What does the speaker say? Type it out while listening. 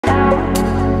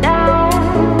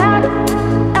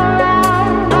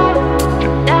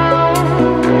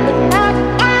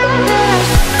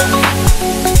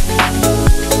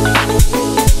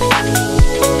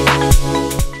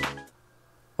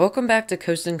Welcome back to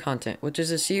Coastin Content, which is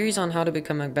a series on how to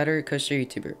become a better coaster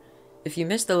YouTuber. If you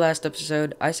missed the last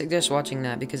episode, I suggest watching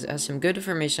that because it has some good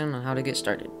information on how to get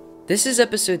started. This is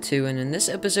episode 2, and in this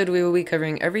episode we will be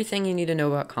covering everything you need to know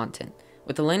about content,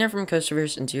 with Elena from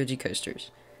Coasterverse and GOG Coasters.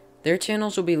 Their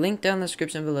channels will be linked down in the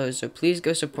description below, so please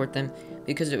go support them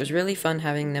because it was really fun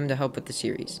having them to help with the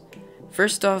series.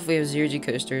 First off, we have GOG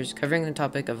Coasters, covering the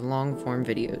topic of long-form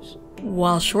videos.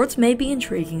 While shorts may be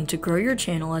intriguing to grow your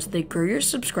channel as they grow your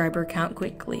subscriber count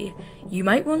quickly, you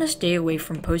might want to stay away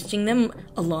from posting them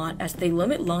a lot as they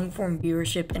limit long-form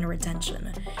viewership and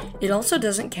retention. It also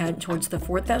doesn't count towards the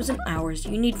 4,000 hours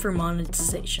you need for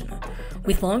monetization.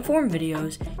 With long-form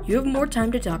videos, you have more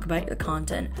time to talk about your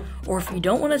content, or if you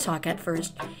don't want to talk at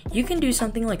first, you can do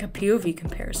something like a POV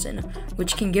comparison,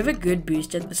 which can give a good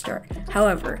boost at the start.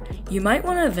 However, you might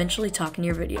want to eventually talk in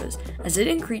your videos, as it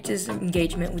increases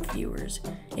engagement with viewers.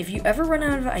 If you ever run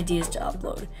out of ideas to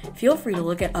upload, feel free to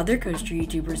look at other coaster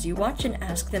YouTubers you watch and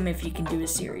ask them if you can do a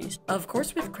series, of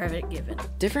course with credit given.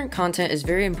 Different content is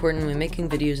very important when making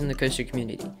videos in the coaster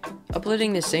community.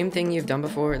 Uploading the same thing you've done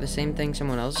before or the same thing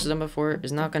someone else has done before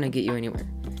is not going to get you anywhere.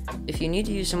 If you need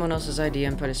to use someone else's idea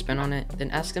and put a spin on it, then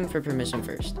ask them for permission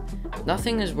first.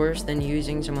 Nothing is worse than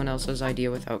using someone else's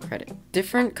idea without credit.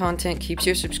 Different content keeps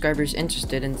your subscribers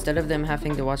interested instead of them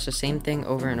having to watch the same thing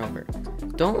over and over.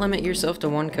 Don't limit yourself to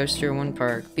one coaster or one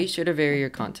park, be sure to vary your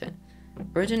content.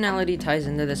 Originality ties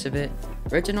into this a bit.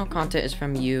 Original content is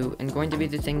from you and going to be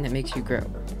the thing that makes you grow.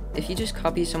 If you just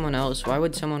copy someone else, why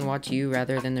would someone watch you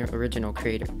rather than their original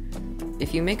creator?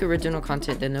 If you make original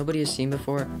content that nobody has seen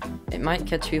before, it might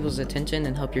catch people's attention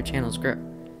and help your channels grow.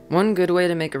 One good way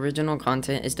to make original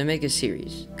content is to make a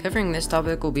series. Covering this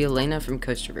topic will be Elena from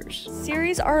Coasterverse.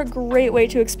 Series are a great way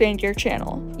to expand your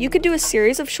channel. You could do a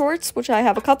series of shorts, which I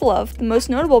have a couple of, the most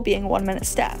notable being 1-minute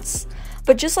stats.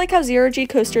 But just like how GOG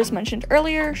Coasters mentioned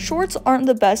earlier, shorts aren't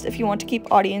the best if you want to keep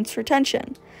audience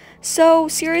retention. So,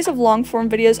 series of long-form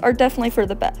videos are definitely for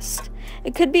the best.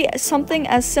 It could be something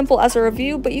as simple as a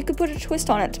review, but you could put a twist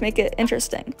on it to make it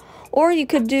interesting. Or you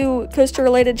could do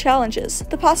coaster-related challenges.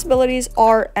 The possibilities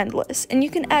are endless, and you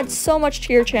can add so much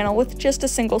to your channel with just a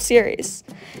single series.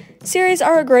 Series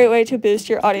are a great way to boost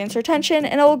your audience retention,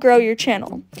 and it will grow your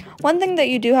channel. One thing that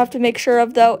you do have to make sure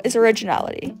of, though, is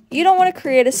originality. You don't want to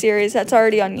create a series that's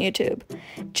already on YouTube,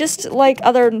 just like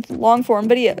other long-form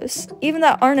videos, even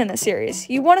that aren't in a series.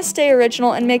 You want to stay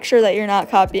original and make sure that you're not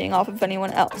copying off of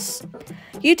anyone else.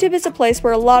 YouTube is a place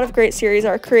where a lot of great series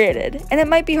are created, and it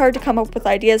might be hard to come up with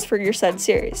ideas for your said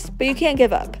series, but you can't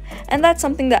give up, and that's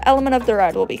something that Element of the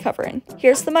Ride will be covering.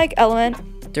 Here's the mic, Element.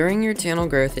 During your channel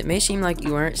growth, it may seem like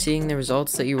you aren't seeing the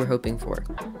results that you were hoping for.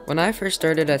 When I first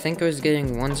started, I think I was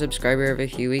getting 1 subscriber every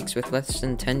few weeks with less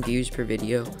than 10 views per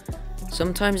video.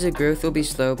 Sometimes the growth will be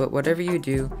slow, but whatever you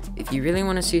do, if you really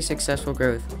want to see successful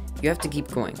growth, you have to keep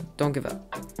going. Don't give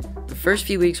up. The first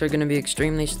few weeks are going to be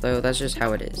extremely slow, that's just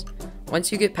how it is.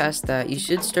 Once you get past that, you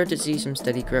should start to see some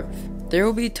steady growth. There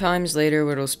will be times later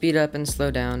where it'll speed up and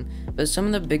slow down, but some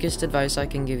of the biggest advice I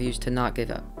can give you is to not give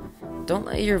up. Don't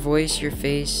let your voice, your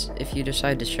face, if you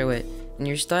decide to show it, and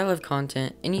your style of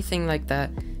content, anything like that,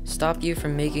 stop you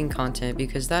from making content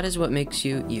because that is what makes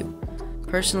you, you.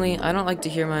 Personally, I don't like to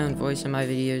hear my own voice in my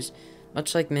videos,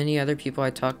 much like many other people I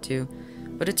talk to,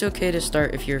 but it's okay to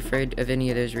start if you're afraid of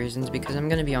any of those reasons because I'm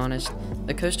going to be honest,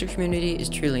 the coaster community is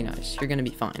truly nice. You're going to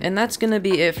be fine. And that's going to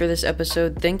be it for this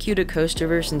episode. Thank you to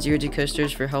Coasterverse and GOG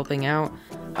Coasters for helping out.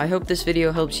 I hope this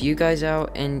video helps you guys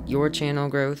out and your channel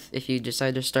growth if you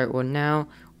decide to start one now,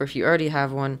 or if you already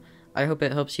have one, I hope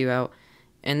it helps you out.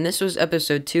 And this was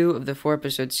episode 2 of the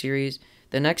 4-episode series.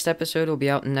 The next episode will be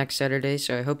out next Saturday,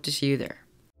 so I hope to see you there.